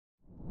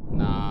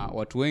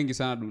watu wengi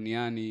sana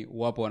duniani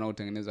wapo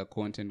wanaotengeneza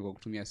content kwa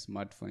kutumia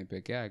smartphone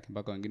pekee yake,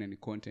 mpaka wengine ni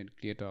content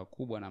creator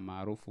wakubwa na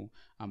maarufu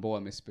ambao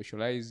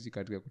wamespecialize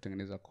katika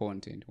kutengeneza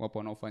content. Wapo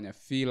wanaofanya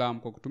film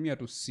kwa kutumia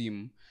tu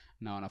simu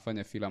na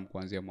wanafanya film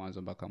kuanzia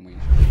mwanzo mpaka mwisho.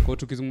 Kwa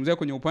tukizungumzia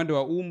kwenye upande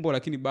wa umbo,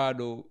 lakini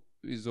bado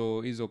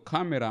hizo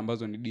kamera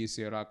ambazo ni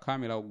Dslr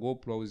Camera au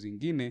GoPro au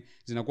zingine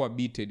zinakuwa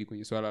bitted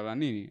kwenye swala la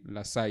nini,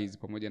 la size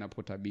pamoja na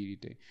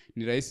portability.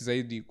 Ni rahisi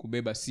zaidi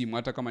kubeba simu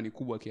hata kama ni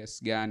kubwa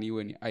kiasi gani,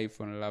 iwe ni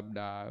iPhone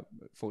labda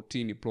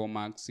 14 Pro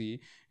Max,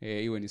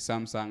 iwe ni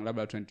Samsung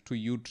labda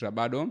 22 Ultra,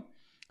 bado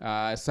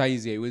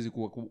size haiwezi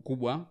kuwa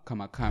kubwa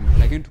kama kamera.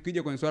 Lakini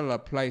tukija kwenye swala la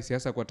price,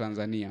 hasa kwa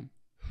Tanzania,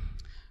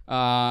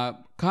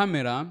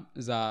 kamera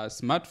za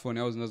smartphone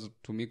au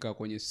zinazotumika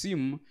kwenye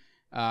simu,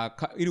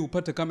 ili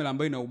upate kamera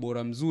ambayo ina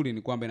ubora mzuri,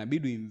 ni kwamba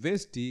inabidi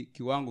invest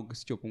kiwango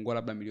kisichopungua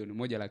labda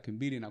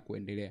 1,200,000 na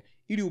kuendelea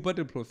ili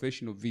upate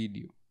professional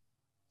video.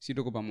 Si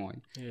tuko pamoja?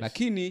 Yes.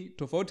 Lakini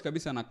tofauti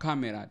kabisa na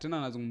kamera,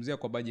 tena nazungumzia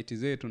kwa budget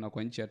zetu na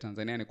kwa nchi ya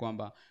Tanzania, ni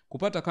kwamba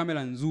kupata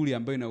kamera nzuri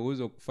ambayo ina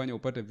uwezo kufanya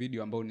upate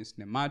video ambayo ni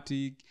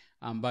cinematic,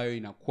 ambayo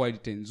ina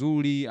quality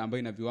nzuri, ambayo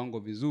ina viwango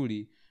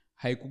vizuri,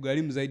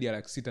 haikugharimu zaidi ya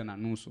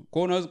 6,500. Kwa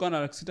hiyo unaweza kuwa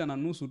na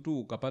 6,500 tu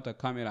ukapata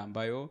kamera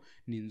ambayo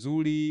ni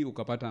nzuri,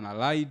 ukapata na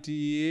light,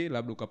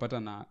 labda ukapata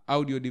na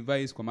audio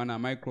device kwa maana ya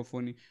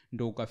microphone,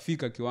 ndio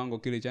ukafika kiwango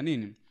kile cha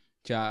nini,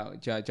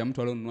 cha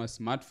mtu aliyonunua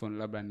smartphone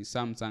labda ni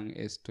Samsung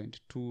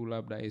S22,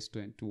 labda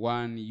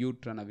S21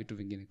 Ultra na vitu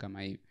vingine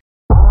kama hivi.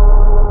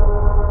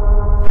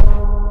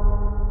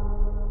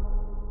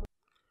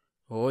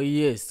 Oh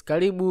yes,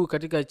 karibu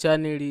katika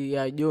channel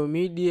ya Joe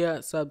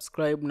Media,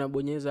 subscribe na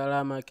bonyeza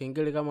alama ya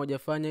kengele kama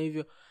hujafanya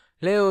hivyo.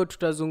 Leo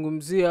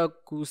tutazungumzia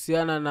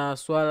kuhusiana na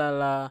swala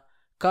la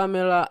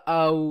kamera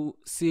au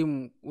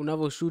simu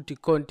unavyoshoot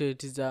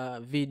content za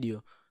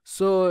video.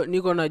 So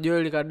niko na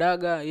Joel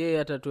Kadaga, yeye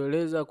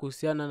atatueleza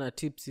kuhusiana na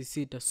tips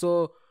 6.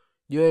 So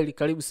Joel,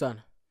 karibu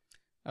sana.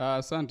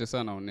 Asante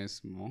sana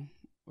Onesmo.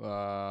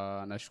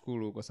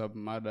 Nashukuru kwa sababu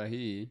mada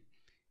hii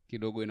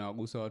kidogo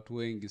inawagusa watu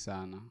wengi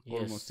sana.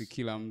 Yes. Almost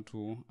kila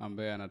mtu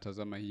ambaye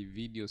anatazama hii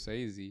video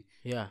saizi,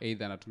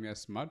 either anatumia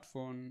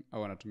smartphone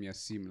au anatumia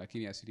simu,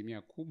 lakini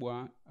asilimia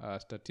kubwa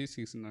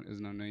statistics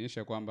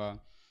zinaonyesha kwamba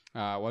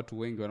watu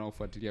wengi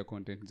wanaofuatilia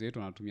content zetu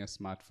wanatumia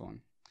smartphone.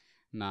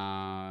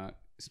 Na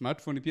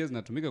smartphone pia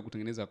zinatumika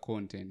kutengeneza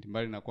content,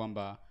 mbali na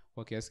kwamba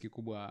kwa kiasi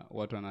kikubwa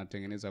watu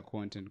wanatengeneza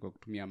content kwa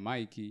kutumia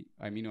mic,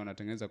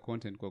 wanatengeneza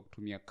content kwa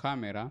kutumia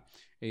kamera,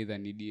 either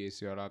ni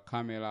Dslr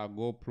Camera,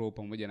 GoPro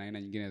pamoja na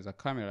aina nyingine za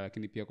kamera.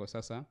 Lakini pia kwa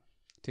sasa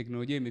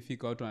teknolojia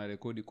imefika, watu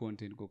wanarekodi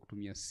content kwa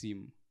kutumia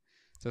simu.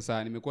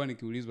 Sasa nimekuwa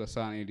nikiulizwa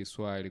sana hili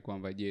swali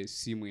kwamba je,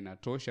 simu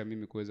inatosha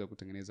mimi kuweza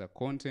kutengeneza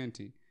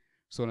content?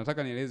 So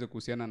nataka nieleze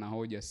kuhusiana na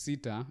hoja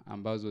 6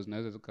 ambazo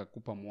zinaweza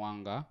zikakupa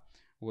mwanga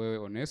wewe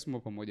Onesmo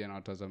pamoja na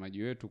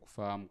watazamaji wetu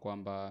kufahamu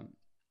kwamba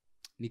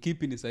ni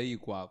kipi ni sahihi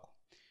kwako.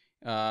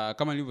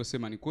 Kama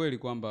nilivyosema, ni kweli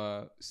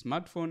kwamba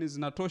smartphones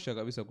zinatosha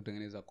kabisa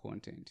kutengeneza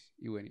content,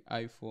 iwe ni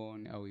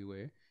iPhone au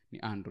iwe ni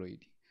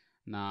Android.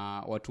 Na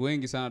watu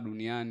wengi sana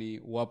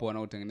duniani wapo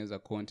wanaotengeneza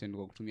content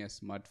kwa kutumia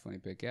smartphone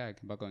pekee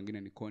yake, mpaka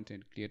wengine ni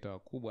content creator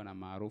wakubwa na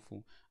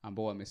maarufu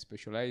ambao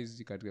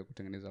wamespecialize katika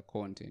kutengeneza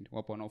content.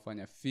 Wapo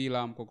wanaofanya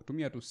film kwa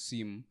kutumia tu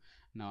simu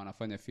na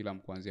wanafanya film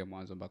kuanzia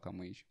mwanzo mpaka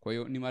mwisho. Kwa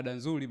hiyo ni mada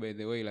nzuri by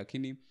the way,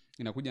 lakini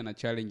inakuja na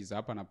challenges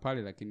hapa na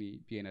pale, lakini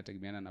pia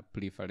inategemeana na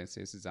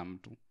preferences za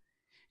mtu.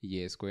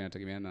 Yes, kwa hiyo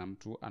inategemeana na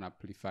mtu ana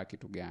prefer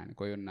kitu gani.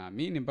 Kwa hiyo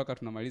naamini mpaka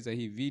tunamaliza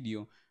hii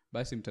video,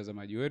 basi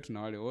mtazamaji wetu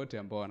na wale wote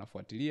ambao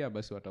wanafuatilia,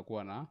 basi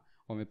watakuwa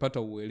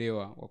wamepata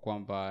uelewa wa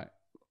kwamba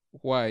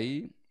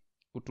why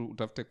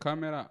utafute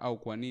kamera au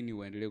kwa nini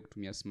uendelee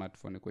kutumia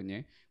smartphone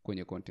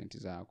kwenye content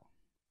zako.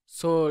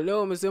 So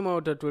leo umesema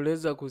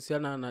utatueleza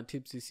kuhusiana na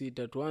tips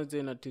 6.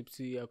 Tuanze na tips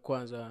ya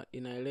kwanza,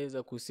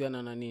 inaeleza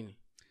kuhusiana na nini?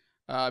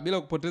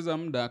 Bila kupoteza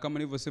muda, kama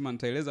nilivyosema,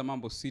 nitaeleza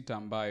mambo 6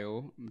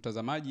 ambayo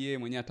mtazamaji yeye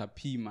mwenyewe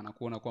atapima na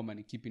kuona kwamba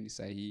ni kipi ni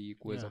sahihi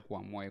kuweza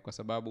kuamua, kwa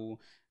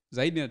sababu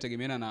zaidi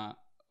inategemeana na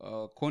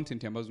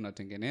content ambazo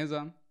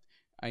unatengeneza,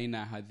 aina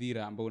ya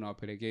hadhira ambao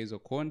unawapelekea hizo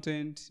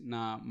content,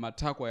 na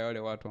matakwa ya wale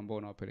watu ambao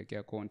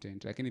unawapelekea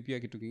content. Lakini pia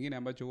kitu kingine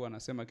ambacho huwa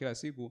anasema kila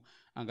siku,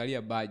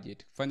 angalia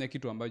budget, fanya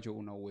kitu ambacho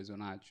una uwezo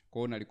nacho. Kwa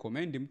hiyo na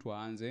recommend mtu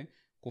aanze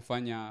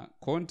kufanya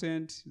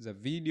content za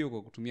video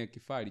kwa kutumia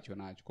kifaa alicho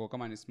nacho. Kwa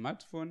kama ni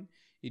smartphone,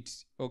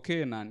 it's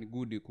okay na ni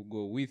good to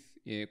go with,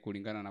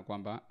 kulingana na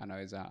kwamba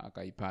anaweza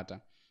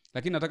akaipata.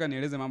 Lakini nataka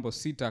nieleze mambo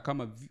 6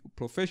 kama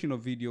professional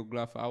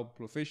videographer au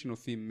professional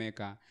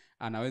filmmaker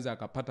anaweza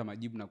akapata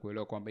majibu na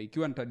kuelewa kwamba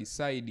ikiwa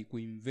nitadecide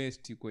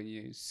kuinvest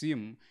kwenye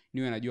simu,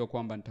 niwe najua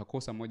kwamba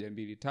nitakosa 1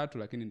 2 3,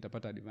 lakini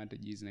nitapata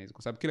advantages na hizo,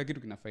 kwa sababu kila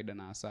kitu kina faida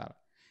na hasara.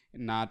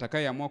 Na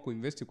atakayeamua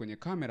kuinvest kwenye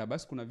kamera,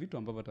 basi kuna vitu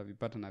ambavyo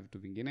atavipata na vitu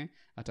vingine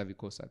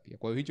atavikosa pia.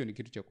 Kwa hiyo hicho ni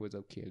kitu cha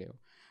kuweza kukielewa.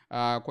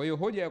 Kwa hiyo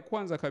hoja ya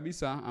kwanza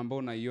kabisa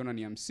ambayo naiona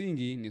ni ya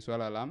msingi ni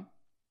swala la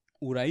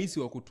urahisi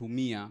wa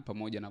kutumia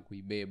pamoja na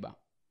kuibeba.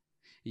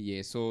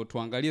 So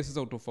tuangalie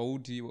sasa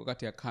utofauti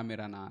wakati ya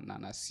kamera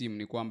na simu.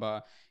 Ni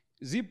kwamba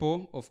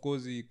Zipo of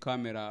course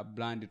camera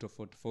brand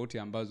tofauti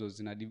ambazo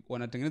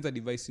wanatengeneza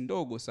device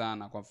ndogo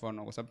sana. Kwa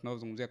mfano, kwa sababu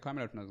tunazungumzia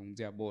kamera,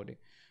 tunazungumzia bode.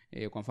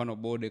 Kwa mfano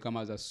bode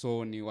kama za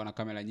Sony wana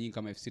kamera nyingi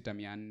kama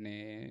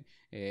F6400,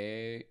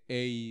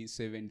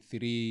 A73,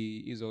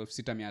 hizo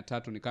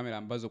F6300 ni kamera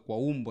ambazo kwa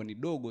umbo ni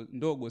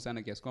ndogo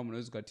sana kiasi kwamba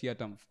unaweza kutia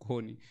hata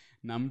mfukoni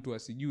na mtu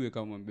asijue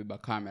kama umebeba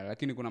kamera.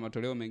 Lakini kuna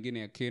matoleo mengine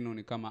ya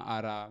Canon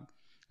kama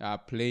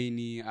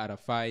plain,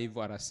 R5,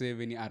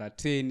 R7,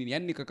 R10,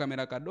 yani ni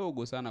kamera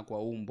kadogo sana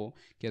kwa umbo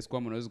kiasi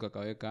kwamba unaweza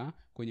kukaweka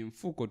kwenye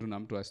mfuko tu na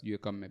mtu asijue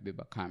kama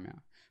umebeba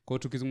kamera. Kwa hiyo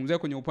tukizungumzia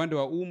kwenye upande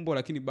wa umbo,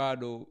 lakini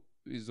bado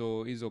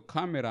hizo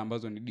kamera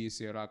ambazo ni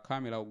Dslr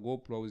Camera au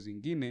GoPro au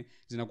zingine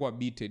zinakuwa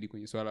bitted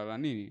kwenye swala la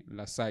nini,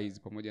 la size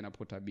pamoja na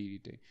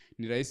portability.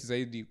 Ni rahisi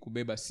zaidi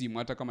kubeba simu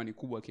hata kama ni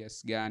kubwa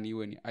kiasi gani,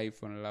 iwe ni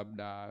iPhone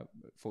labda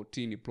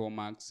 14 Pro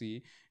Max,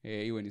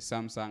 iwe ni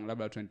Samsung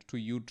labda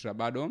 22 Ultra,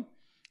 bado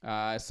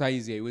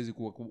size haiwezi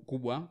kuwa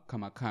kubwa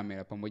kama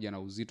kamera pamoja na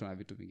uzito na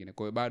vitu vingine.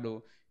 Kwa hiyo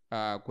bado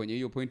kwenye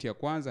hiyo point ya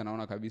kwanza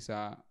naona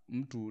kabisa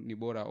mtu ni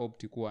bora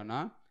opti kuwa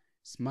na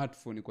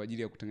smartphone kwa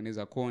ajili ya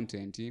kutengeneza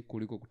content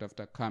kuliko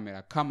kutafuta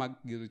kamera, kama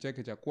kigezo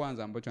chake cha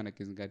kwanza ambacho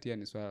anakizingatia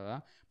ni swala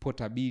la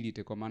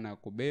portability, kwa maana ya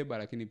kubeba,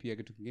 lakini pia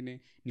kitu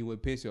kingine ni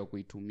wepesi wa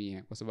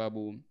kuitumia. Kwa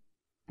sababu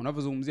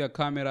unapozungumzia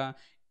kamera,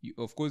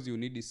 of course you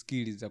need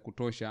skills za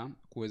kutosha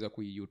kuweza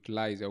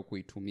kuiutilize au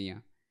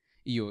kuitumia.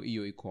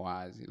 Hiyo iko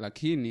wazi.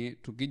 Lakini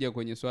tukija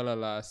kwenye swala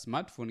la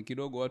smartphone,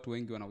 kidogo watu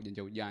wengi wana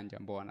ujanja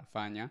ambao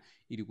wanafanya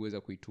ili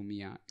kuweza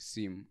kuitumia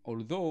simu.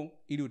 Although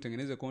ili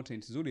utengeneze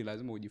content nzuri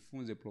lazima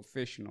ujifunze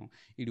professional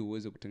ili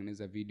uweze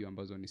kutengeneza video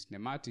ambazo ni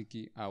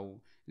cinematic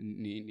au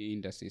ni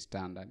industry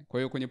standard. Kwa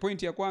hiyo kwenye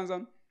point ya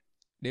kwanza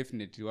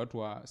definitely watu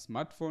wa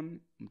smartphone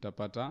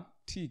mtapata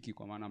tiki,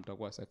 kwa maana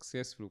mtakuwa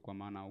successful, kwa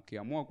maana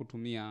ukiamua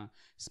kutumia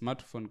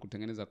smartphone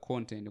kutengeneza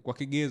content kwa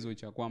kigezo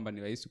cha kwamba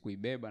ni rahisi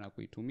kuibeba na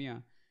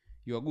kuitumia,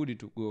 you are good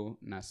to go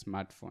na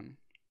smartphone.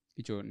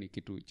 Hicho ni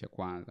kitu cha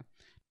kwanza.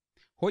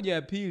 Hoja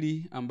ya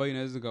pili ambayo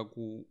inaweza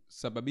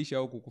kusababisha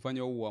au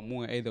kukufanya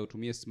uamue either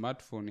utumie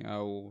smartphone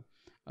au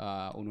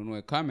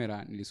ununue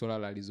kamera ni swala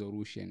la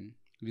resolution.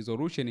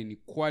 Resolution ni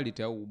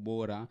quality au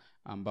ubora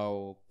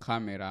ambao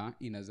kamera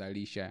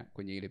inazalisha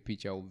kwenye ile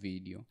picha au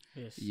video.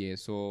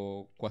 Yes.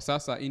 So kwa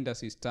sasa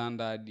industry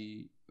standard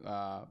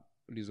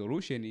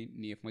resolution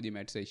ni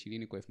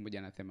 1920 kwa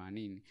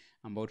 1080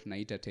 ambao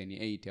tunaita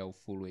 1080 au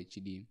full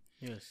HD.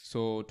 Yes.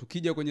 So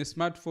tukija kwenye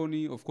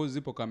smartphone, of course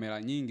zipo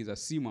kamera nyingi za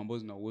simu ambazo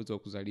zina uwezo wa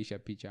kuzalisha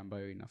picha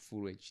ambayo ina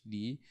full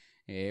HD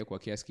kwa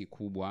kiasi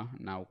kikubwa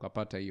na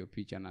ukapata hiyo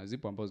picha, na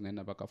zipo ambazo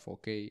zinaenda mpaka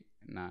 4K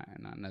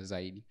na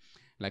zaidi.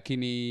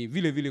 Lakini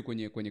vile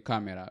kwenye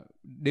kamera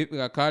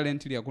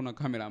currently hakuna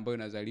kamera ambayo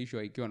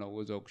inazalishwa ikiwa na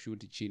uwezo wa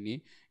kushoot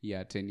chini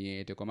ya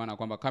 1080, kwa maana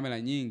kwamba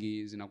kamera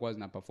nyingi zinakuwa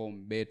zina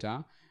perform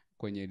better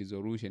kwenye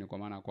resolution, kwa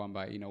maana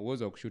kwamba ina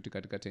uwezo wa kushoot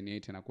katika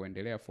 1080 na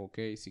kuendelea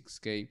 4K,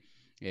 6K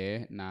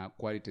na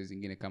quality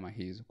zingine kama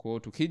hizo. Kwa hiyo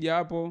tukija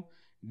hapo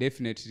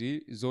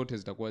definitely zote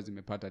zitakuwa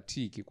zimepata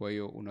tiki. Kwa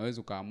hiyo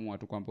unaweza kaamua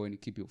tu kwamba wewe ni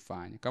kipi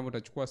ufanye. Kama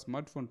utachukua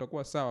smartphone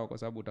utakuwa sawa, kwa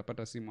sababu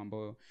utapata simu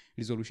ambayo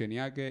resolution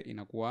yake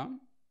inakuwa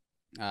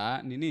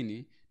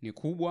ni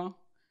kubwa,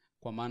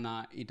 kwa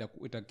maana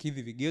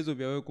itakidhi vigezo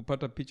vya wewe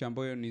kupata picha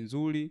ambayo ni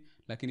nzuri.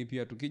 Lakini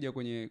pia tukija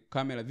kwenye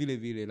kamera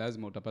vile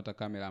lazima utapata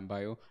kamera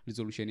ambayo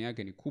resolution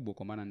yake ni kubwa,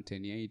 kwa maana ni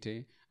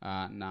 1080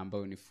 na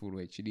ambayo ni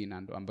full HD na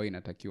ambayo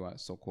inatakiwa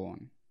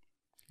sokoni.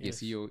 Yes,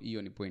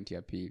 hiyo ni point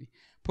ya pili.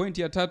 Point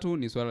ya tatu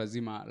ni swala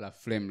zima la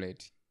frame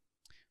rate.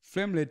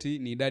 Frame rate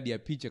ni idadi ya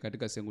picha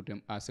katika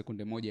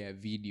sekunde moja ya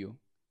video.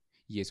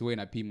 Yes, wewe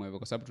inapimwa hivyo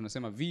kwa sababu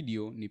tunasema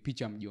video ni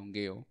picha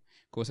mjongeo.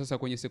 Kwa sasa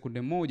kwenye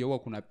sekunde moja huwa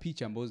kuna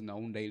picha ambazo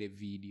zinaunda ile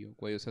video.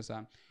 Kwa hiyo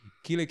sasa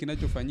kile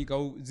kinachofanyika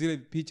au zile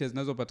picha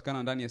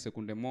zinazopatikana ndani ya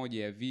sekunde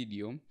moja ya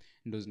video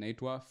ndo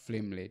zinaitwa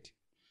frame rate.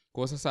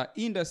 Kwa sasa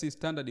industry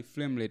standard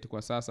frame rate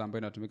kwa sasa ambayo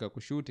inatumika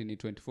kushoot ni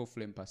 24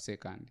 frame per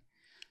second.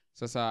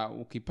 Sasa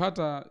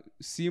ukipata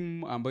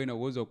simu ambayo ina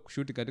uwezo wa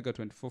kushoot katika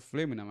 24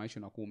 frame na maisha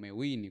unakuwa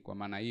umewini. Kwa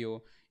maana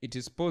hiyo it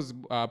is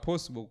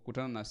possible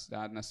kukutana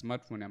na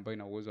smartphone ambayo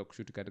ina uwezo wa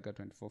kushoot katika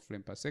 24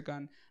 frame per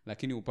second.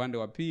 Lakini upande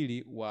wa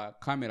pili wa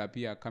kamera,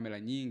 pia kamera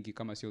nyingi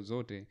kama sio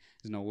zote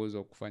zina uwezo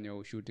wa kufanya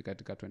ushoot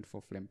katika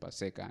 24 frame per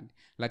second.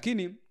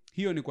 Lakini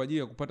hiyo ni kwa ajili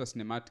ya kupata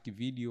cinematic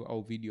video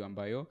au video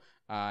ambayo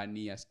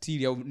ni ya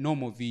still au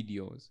normal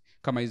videos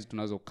kama hizi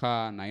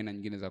tunazokaa na aina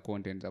nyingine za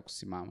content za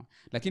kusimama.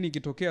 Lakini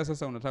ikitokea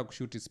sasa unataka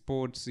kushoot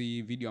sports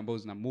video ambazo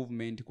zina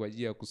movement kwa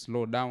ajili ya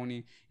kuslow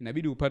down,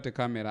 inabidi upate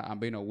kamera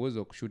ambayo ina uwezo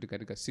wa kushoot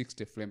katika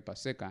 60 frame per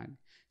second,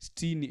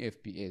 60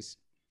 fps.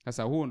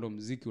 Sasa huo ndo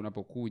muziki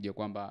unapokuja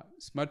kwamba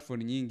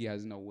smartphone nyingi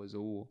hazina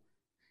uwezo huo.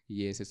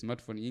 Yes,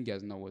 smartphone nyingi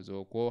hazina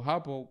uwezo. Kwa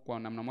hapo kwa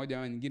namna moja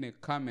au nyingine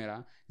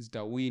kamera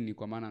zitawini,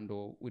 kwa maana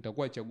ndo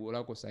itakuwa chaguo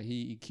lako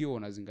sahihi ikiwa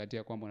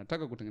unazingatia kwamba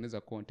unataka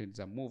kutengeneza content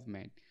za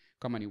movement.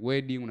 Kama ni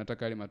wedding,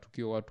 unataka ile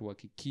matukio watu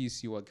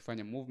wakikisi,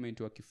 wakifanya movement,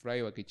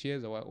 wakifurahi,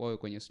 wakicheza, wawe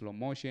kwenye slow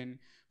motion.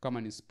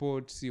 Kama ni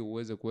sports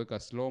uweze kuweka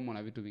slow mo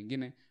na vitu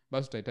vingine,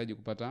 basi utahitaji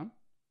kupata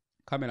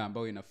kamera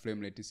ambayo ina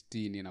frame rate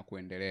 60 na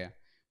kuendelea.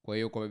 Kwa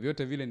hiyo kwa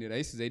vyote vile ni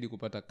rahisi zaidi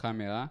kupata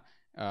kamera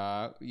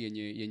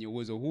yenye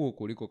uwezo huo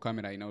kuliko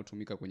kamera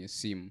inayotumika kwenye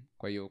simu.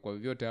 Kwa hiyo kwa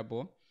vyote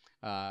hapo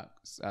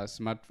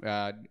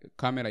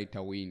kamera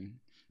itawin.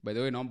 By the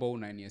way, naomba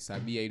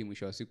unanihesabia ili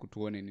mwisho wa siku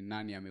tuone ni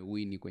nani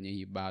amewini kwenye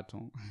hii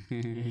battle.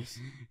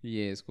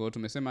 Yes, kwa hiyo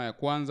tumesema ya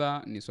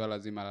kwanza ni swala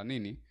zima la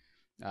nini?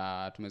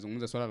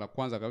 Tumezungumza swala la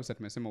kwanza kabisa,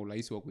 tumesema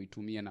urahisi wa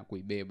kuitumia na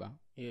kuibeba.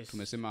 Yes.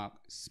 Tumesema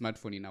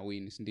smartphone ina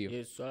win, ndio?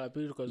 Yes, swala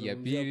pili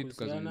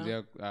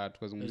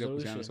tukazungumzia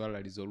kuhusiana na swala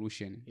la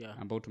resolution,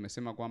 yeah, ambao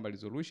tumesema kwamba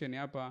resolution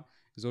hapa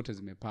zote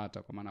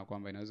zimepata, kwa maana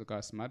kwamba inaweza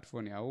kuwa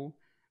smartphone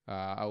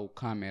au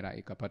kamera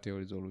ikapata hiyo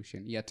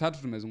resolution. Ya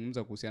tatu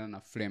tumezungumza kuhusiana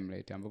na frame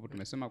rate, ambapo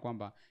tumesema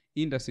kwamba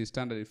industry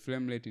standard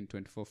frame rate in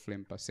 24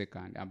 frame per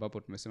second,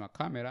 ambapo tumesema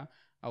kamera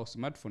au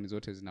smartphone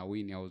zote zina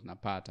win au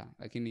zinapata.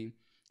 Lakini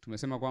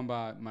tumesema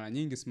kwamba mara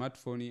nyingi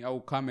smartphone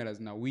au kamera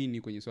zina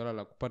win kwenye swala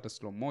la kupata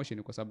slow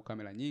motion, kwa sababu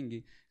kamera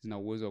nyingi zina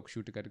uwezo wa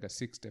kushoot katika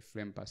 60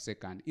 frame per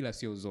second, ila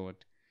sio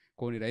zote.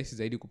 Kwa hiyo ni rahisi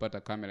zaidi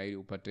kupata kamera ili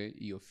upate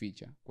hiyo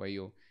feature. Kwa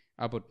hiyo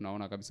hapo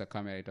tunaona kabisa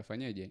kamera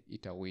itafanyaje,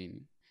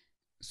 itawin.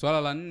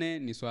 Swala la 4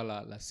 ni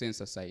swala la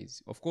sensor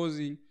size. Of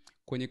course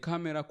kwenye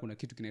kamera kuna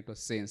kitu kinaitwa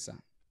sensor.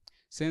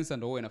 Sensor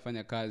ndio huwa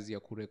inafanya kazi ya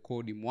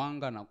kurekodi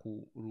mwanga na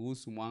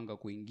kuruhusu mwanga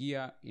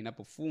kuingia.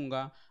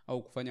 Inapofunga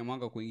au kufanya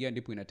mwanga kuingia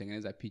ndipo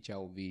inatengeneza picha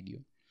au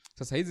video.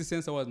 Sasa hizi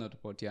sensor huwa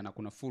zinatofautiana.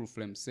 Kuna full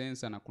frame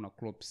sensor na kuna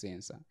crop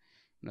sensor.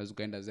 Unaweza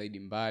kaenda zaidi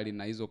mbali,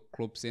 na hizo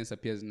crop sensor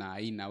pia zina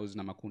aina au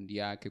zina makundi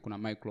yake. Kuna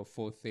micro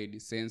four third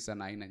sensor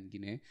na aina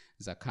nyingine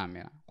za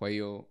kamera. Kwa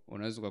hiyo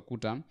unaweza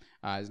kukuta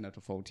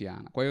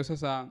zinatofautiana. Kwa hiyo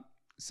sasa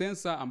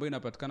sensor ambayo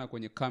inapatikana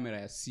kwenye kamera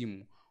ya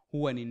simu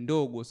huwa ni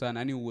ndogo sana,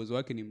 yani uwezo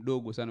wake ni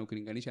mdogo sana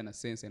ukilinganisha na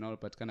sensor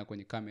inayopatikana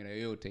kwenye kamera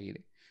yoyote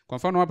ile. Kwa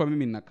mfano hapa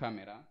mimi nina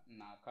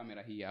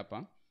kamera hii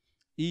hapa.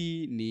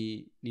 Hii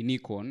ni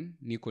Nikon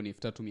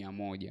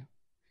 3100.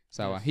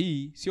 Sawa, yes.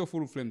 Hii sio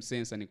full frame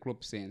sensor, ni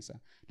crop sensor.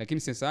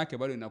 Lakini sensor yake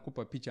bado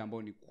inakupa picha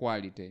ambayo ni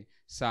quality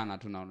sana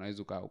tu, na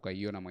unaweza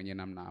ukaiona mwenyewe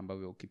namna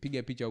ambavyo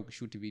ukipiga picha au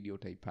ukishoot video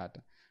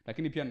utaipata.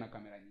 Lakini pia na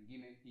kamera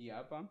nyingine hii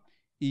hapa.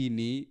 Hii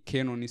ni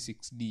Canon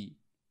 6D.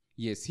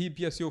 Yes, hii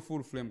pia sio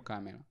full frame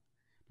camera,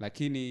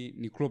 lakini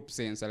ni crop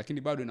sensor,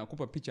 lakini bado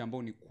inakupa picha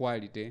ambayo ni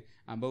quality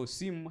ambayo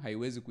simu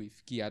haiwezi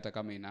kuifikia hata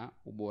kama ina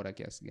ubora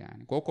kiasi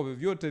gani. Kwa hiyo kwa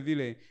vyovyote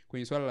vile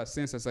kwenye swala la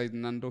sensor size,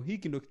 na ndo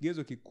hiki ndo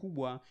kigezo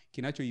kikubwa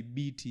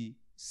kinachoibiti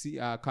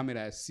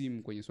kamera ya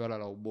simu kwenye swala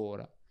la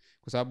ubora.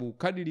 Kwa sababu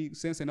kadiri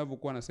sensor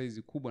inavyokuwa na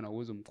size kubwa na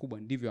uwezo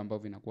mkubwa, ndivyo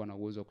ambavyo inakuwa na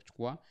uwezo wa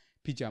kuchukua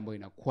picha ambayo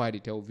ina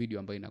quality au video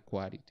ambayo ina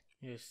quality.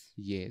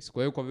 Yes.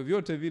 Kwa hiyo kwa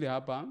vyovyote vile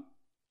hapa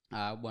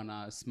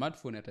bwana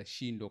smartphone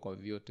atashindwa kwa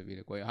vyovyote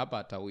vile. Kwa hiyo hapa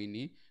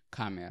atawini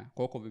kamera.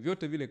 Kwa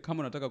vyovyote vile, kama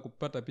unataka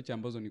kupata picha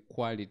ambazo ni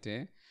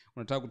quality,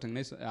 unataka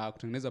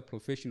kutengeneza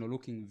professional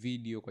looking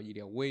video kwa ajili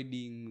ya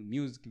wedding,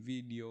 music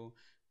video,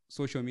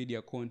 social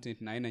media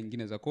content na aina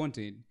nyingine za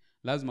content,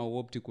 lazima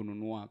uopti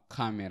kununua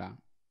kamera,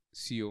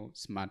 sio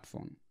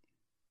smartphone.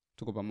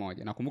 Tuko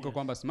pamoja. Nakumbuka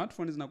kwamba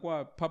smartphones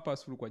zinakuwa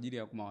purposeful kwa ajili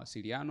ya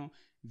mawasiliano.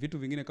 Vitu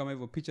vingine kama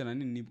hivyo picha na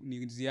nini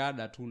ni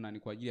ziada tu, na ni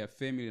kwa ajili ya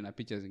family na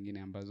picha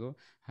zingine ambazo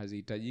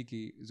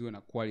hazihitajiki ziwe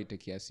na quality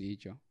kiasi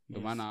hicho.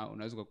 Ndio maana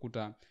unaweza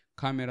kukuta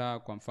kamera,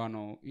 kwa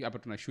mfano hapa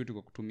tuna shoot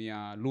kwa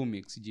kutumia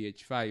Lumix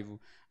GH5,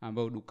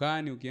 ambao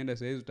dukani ukienda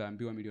sasa hizi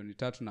utaambiwa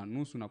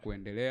 3.5 na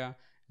kuendelea,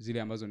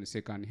 zile ambazo ni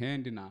second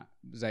hand na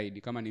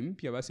zaidi. Kama ni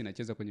mpya basi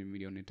inacheza kwenye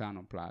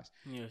 5 plus.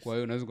 Kwa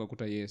hiyo unaweza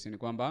kukuta ni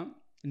kwamba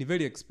ni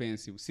very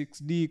expensive.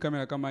 6D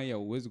kamera kama hii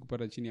huwezi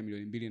kupata chini ya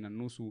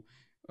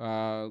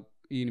 2.5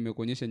 hii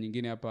nimekuonyesha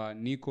nyingine hapa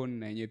Nikon,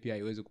 na yenyewe pia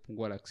haiwezi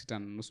kupungua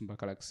 6.5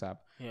 mpaka 7.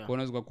 Kwa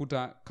unaweza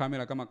kukuta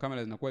kamera kama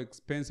kamera zinakuwa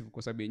expensive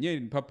kwa sababu yenyewe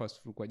ni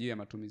purposeful kwa ajili ya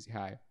matumizi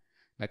haya.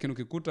 Lakini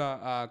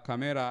ukikuta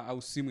kamera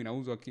au simu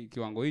inauzwa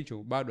kiwango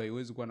hicho, bado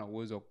haiwezi kuwa na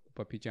uwezo wa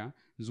kukupa picha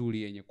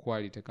nzuri yenye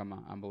quality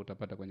kama ambayo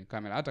utapata kwenye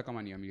kamera hata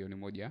kama ni ya 1.5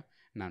 milioni.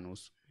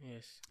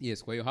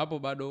 Yes, kwa hiyo hapo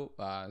bado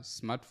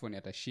smartphone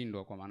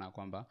atashindwa, kwa maana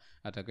kwamba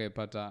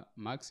atakayepata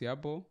max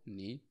hapo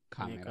ni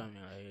kamera.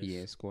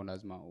 Yes, kwa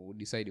lazima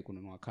udecide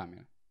kununua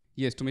kamera.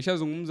 Yes,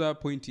 tumeshazungumza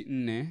pointi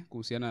 4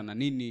 kuhusiana na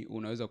nini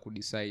unaweza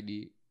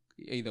kudecide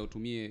either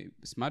utumie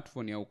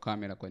smartphone au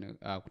kamera kwenye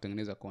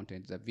kutengeneza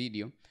content za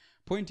video.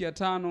 Pointi ya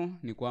 5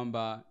 ni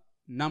kwamba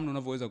namna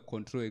unavyoweza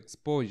kucontrol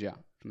exposure.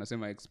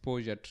 Tunasema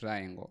exposure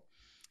triangle.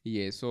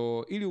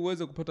 So ili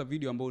uweze kupata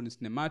video ambayo ni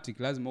cinematic,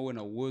 lazima uwe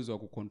na uwezo wa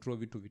kucontrol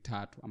vitu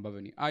vitatu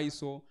ambavyo ni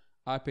ISO,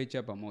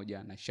 aperture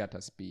pamoja na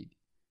shutter speed.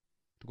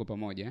 Tuko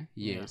pamoja?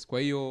 Yes.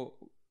 Kwa hiyo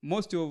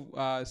most of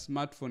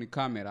smartphone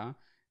camera,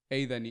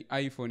 either ni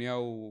iPhone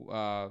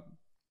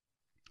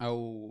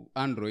au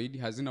Android,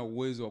 hazina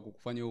uwezo wa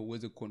kukufanya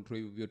uweze kucontrol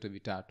hivyo vyote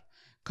vitatu.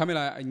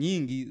 Kamera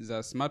nyingi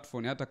za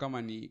smartphone, hata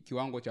kama ni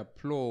kiwango cha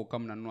Pro,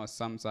 kama unanunua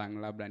Samsung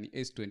labda ni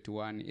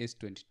S21,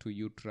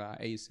 S22 Ultra,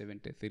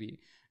 A73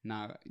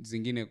 na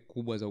zingine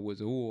kubwa za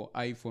uwezo huo,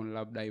 iPhone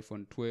labda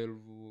iPhone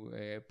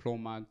 12 Pro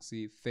Max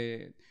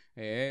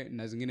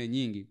na zingine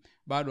nyingi,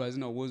 bado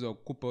hazina uwezo wa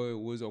kukupa wewe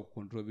uwezo wa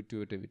kucontrol vitu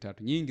vyote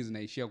vitatu. Nyingi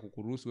zinaishia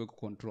kukuruhusu wewe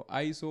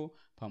kucontrol ISO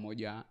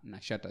pamoja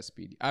na shutter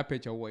speed.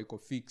 Aperture huwa iko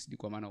fixed,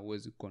 kwa maana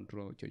huwezi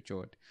kucontrol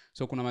chochote.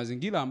 So kuna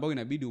mazingira ambayo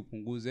inabidi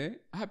upunguze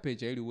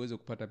aperture ili uweze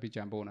kupata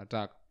picha ambayo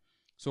unataka.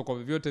 So kwa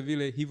vyovyote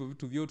vile hivyo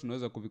vitu vyote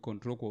unaweza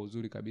kuvicontrol kwa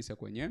uzuri kabisa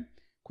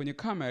kwenye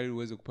kamera ili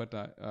uweze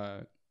kupata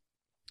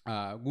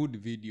good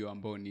video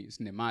ambayo ni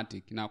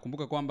cinematic. Na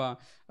kumbuka kwamba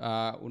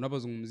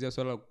unapozungumzia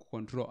swala la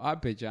control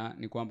aperture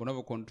ni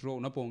kwamba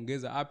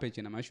unapoongeza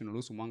aperture na maana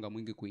unaruhusu mwanga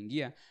mwingi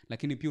kuingia,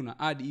 lakini pia una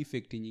add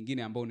effect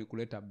nyingine ambayo ni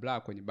kuleta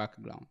blur kwenye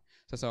background.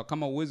 Sasa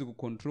kama uwezi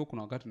kucontrol,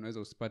 kuna wakati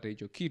unaweza usipate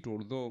hicho kitu,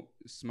 although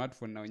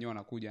smartphone na wenyewe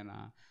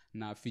wanakuja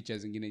na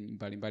features zingine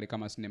mbalimbali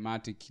kama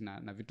cinematic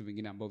na vitu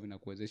vingine ambavyo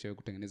vinakuwezesha wewe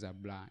kutengeneza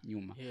blur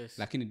nyuma. Yes.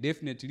 Lakini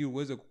definitely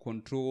uweze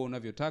kucontrol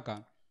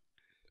unavyotaka,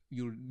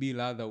 you'll be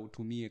rather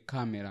utumie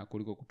kamera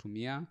kuliko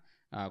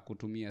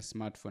kutumia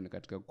smartphone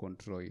katika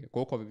control ile.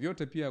 Kwa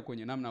vyovyote pia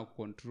kwenye namna ya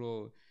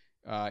kucontrol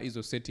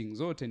hizo settings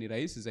zote ni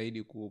rahisi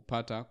zaidi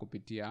kupata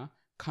kupitia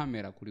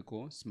kamera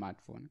kuliko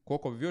smartphone. Kwa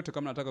vyovyote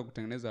kama nataka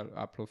kutengeneza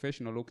a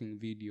professional looking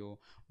video,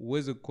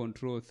 uweze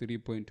control 3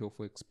 point of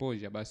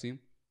exposure, basi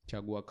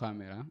chagua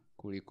kamera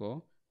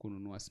kuliko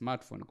kununua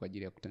smartphone kwa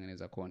ajili ya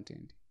kutengeneza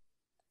content.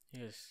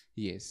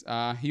 Yes.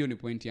 Hiyo ni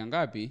pointi ya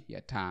ngapi? Ya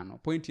 5.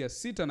 Pointi ya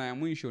 6 na ya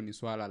mwisho ni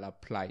swala la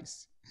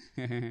price.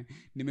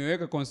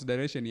 Nimeweka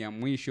consideration ya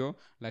mwisho,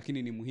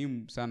 lakini ni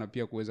muhimu sana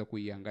pia kuweza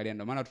kuiangalia.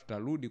 Ndio maana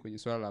tutarudi kwenye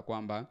swala la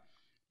kwamba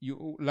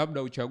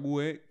labda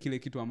uchague kile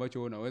kitu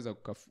ambacho unaweza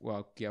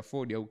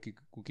kukiafford au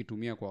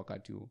kukitumia kwa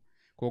wakati huo.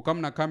 Kwa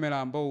kama na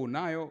kamera ambayo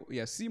unayo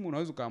ya simu,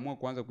 unaweza kaamua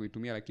kuanza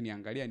kuitumia, lakini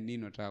angalia nini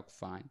unataka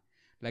kufanya.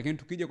 Lakini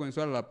tukija kwenye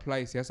swala la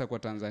price, hasa kwa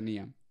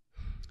Tanzania,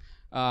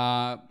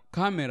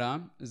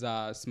 kamera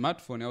za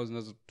smartphone au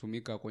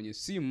zinazotumika kwenye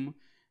simu,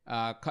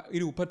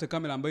 ili upate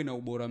kamera ambayo ina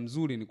ubora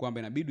mzuri ni kwamba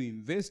inabidi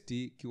invest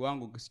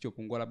kiwango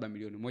kisichopungua labda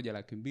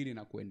 1,200,000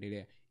 na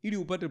kuendelea ili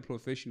upate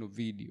professional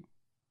video.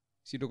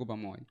 Si tuko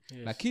pamoja?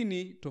 Yes.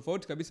 Lakini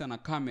tofauti kabisa na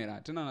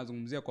kamera, tena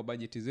nazungumzia kwa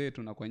budget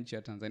zetu na kwa nchi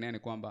ya Tanzania, ni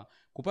kwamba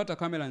kupata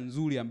kamera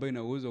nzuri ambayo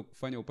ina uwezo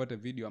kufanya upate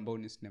video ambayo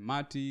ni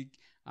cinematic,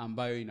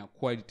 ambayo ina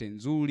quality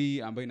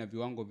nzuri, ambayo ina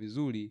viwango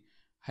vizuri,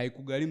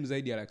 haikugharimu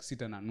zaidi ya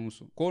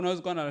 6,500,000. Kwa hiyo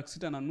unaweza kuwa na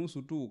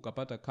 6,500,000 tu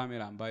ukapata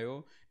kamera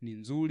ambayo ni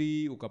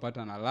nzuri,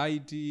 ukapata na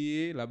light,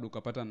 labda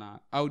ukapata na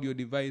audio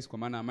device kwa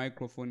maana ya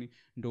microphone,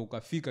 ndio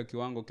ukafika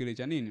kiwango kile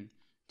cha nini?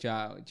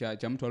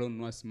 Cha mtu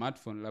aliyonunua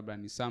smartphone labda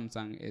ni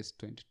Samsung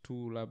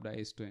S22, labda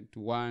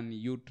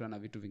S21 Ultra na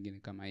vitu vingine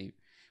kama hivi.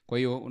 Kwa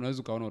hiyo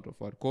unaweza kaona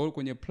tofauti. Kwa hiyo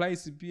kwenye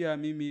price pia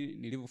mimi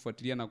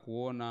nilivyofuatilia na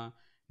kuona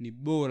ni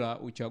bora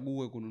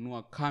uchague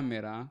kununua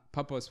kamera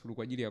purposeful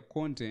kwa ajili ya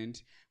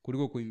content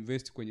kuliko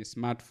kuinvest kwenye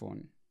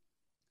smartphone.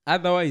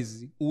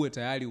 Otherwise uwe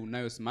tayari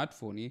unayo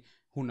smartphone,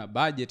 huna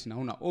budget na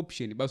huna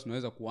option, basi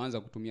unaweza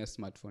kuanza kutumia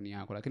smartphone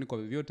yako. Lakini kwa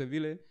vyovyote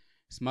vile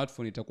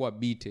smartphone itakuwa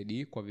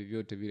beated kwa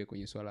vyovyote vile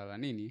kwenye swala la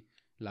nini?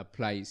 La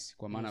price.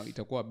 Kwa maana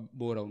itakuwa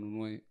bora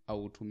ununue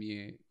au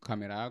utumie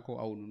kamera yako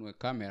au ununue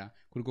kamera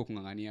kuliko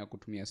kungangania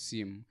kutumia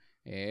simu.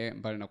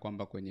 Mbali na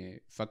kwamba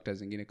kwenye factors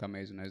zingine kama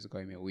hizo unaweza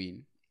kuwa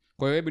imewin.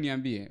 Kwa hiyo hebu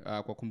niambie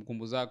kwa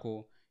kumbukumbu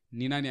zako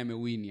ni nani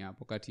amewin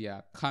hapo kati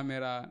ya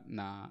kamera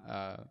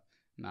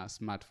na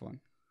smartphone?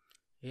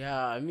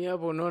 Mimi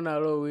hapo unaona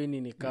low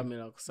win ni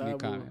kamera kwa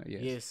sababu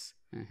yes.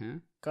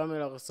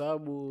 Kamera kwa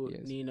sababu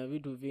ni ina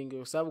vitu vingi.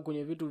 Kwa sababu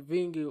kwenye vitu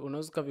vingi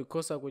unaweza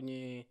kuvikosa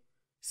kwenye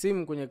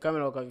simu, kwenye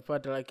kamera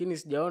ukavipata, lakini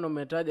sijaona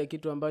umetaja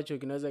kitu ambacho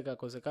kinaweza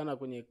kikakosekana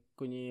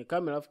kwenye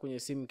kamera afu kwenye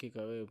simu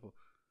kikawepo.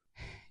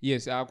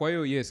 Yes, kwa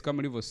hiyo yes,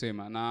 kama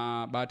nilivyosema,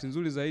 na bahati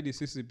nzuri zaidi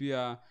sisi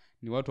pia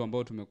ni watu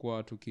ambao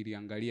tumekuwa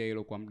tukiliangalia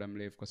hilo kwa muda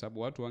mrefu, kwa sababu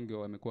watu wengi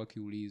wamekuwa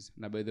kiuliza.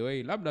 Na by the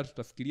way, labda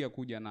tutafikiria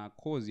kuja na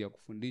course ya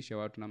kufundisha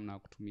watu namna ya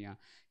kutumia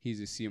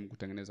hizi simu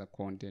kutengeneza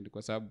content,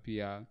 kwa sababu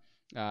pia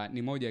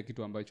ni moja ya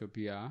kitu ambacho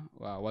pia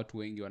watu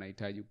wengi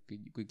wanahitaji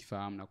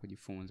kukifahamu na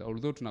kujifunza.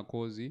 Although tuna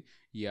kozi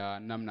ya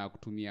namna ya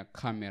kutumia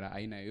kamera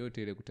aina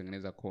yoyote ile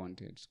kutengeneza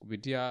content.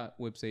 Kupitia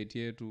website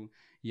yetu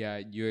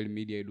ya Joel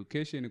Media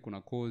Education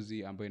kuna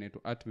kozi ambayo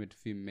inaitwa Ultimate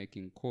Film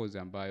Making Course,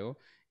 ambayo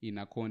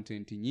ina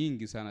content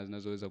nyingi sana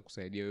zinazoweza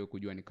kusaidia wewe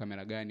kujua ni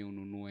kamera gani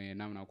ununue,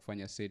 namna ya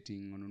kufanya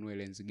setting, ununue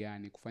lens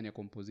gani, kufanya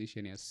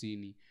composition ya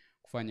scene,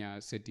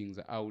 kufanya settings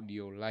za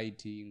audio,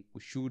 lighting,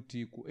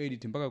 kushoot,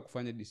 kuedit, mpaka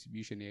kufanya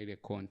distribution ya ile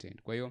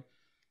content. Kwa hiyo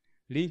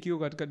link iko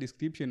katika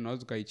description,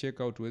 unaweza kaicheck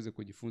out uweze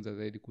kujifunza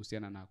zaidi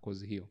kuhusiana na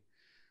kozi hiyo.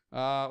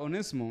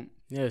 Onesmo,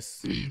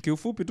 yes.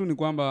 Kiufupi tu ni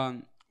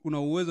kwamba una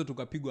uwezo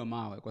tukapigwa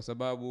mawe kwa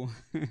sababu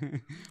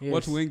yes.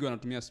 Watu wengi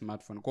wanatumia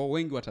smartphone. Kwa hiyo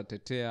wengi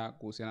watatetea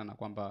kuhusiana na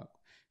kwamba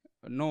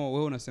no,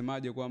 wewe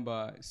unasemaje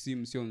kwamba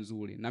simu sio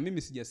nzuri. Na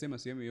mimi sijasema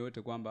sehemu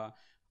yoyote kwamba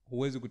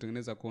huwezi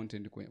kutengeneza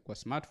content kwa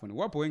smartphone.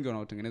 Wapo wengi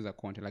wanaotengeneza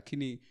content,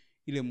 lakini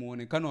ile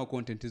muonekano wa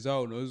content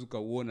zao unaweza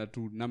kuona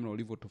tu namna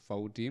ulivyo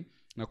tofauti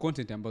na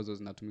content ambazo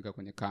zinatumika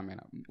kwenye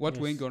kamera.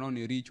 Watu wengi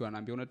wanaoni reach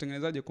wanaambia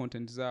unatengenezaje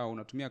content zao,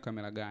 unatumia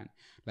kamera gani?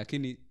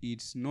 Lakini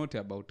it's not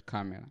about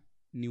camera.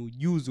 Ni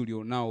ujuzi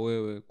ulionao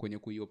wewe kwenye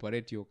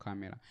kuioperate hiyo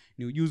kamera.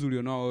 Ni ujuzi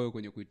ulionao wewe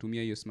kwenye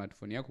kuitumia hiyo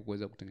smartphone yako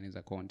kuweza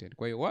kutengeneza content.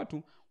 Kwa hiyo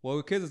watu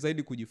wawekeze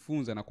zaidi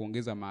kujifunza na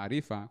kuongeza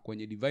maarifa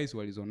kwenye device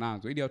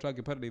walizonazo, ili watu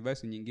wakipata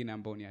device nyingine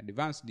ambayo ni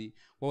advanced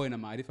wawe na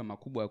maarifa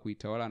makubwa ya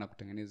kuitawala na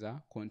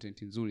kutengeneza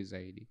content nzuri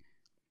zaidi.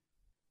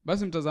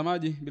 Basi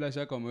mtazamaji, bila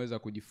shaka umeweza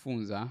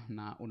kujifunza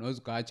na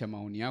unaweza kaacha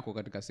maoni yako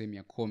katika sehemu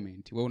ya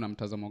comment. Wewe una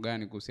mtazamo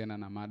gani kuhusiana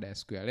na mada ya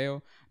siku ya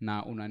leo,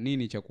 na una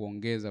nini cha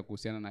kuongeza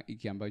kuhusiana na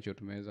hiki ambacho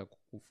tumeweza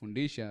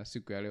kufundisha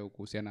siku ya leo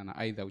kuhusiana na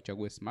aidha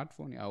uchague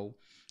smartphone au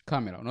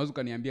kamera? Unaweza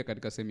kaniambia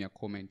katika sehemu ya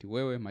comment,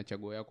 wewe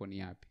machaguo yako ni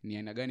yapi? Ni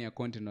aina gani ya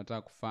content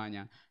unataka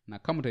kufanya? Na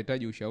kama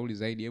utahitaji ushauri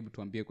zaidi, hebu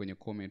tuambie kwenye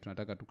comment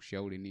tunataka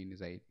tukushauri nini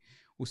zaidi.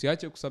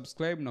 Usiache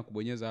kusubscribe na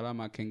kubonyeza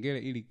alama ya kengele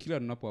ili kila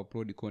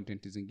tunapo-upload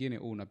content zingine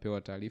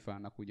unapewa taarifa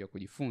na kuja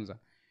kujifunza.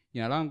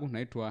 Jina langu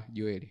naitwa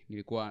Joeli.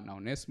 Nilikuwa na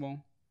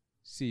Onesmo.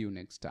 See you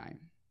next time.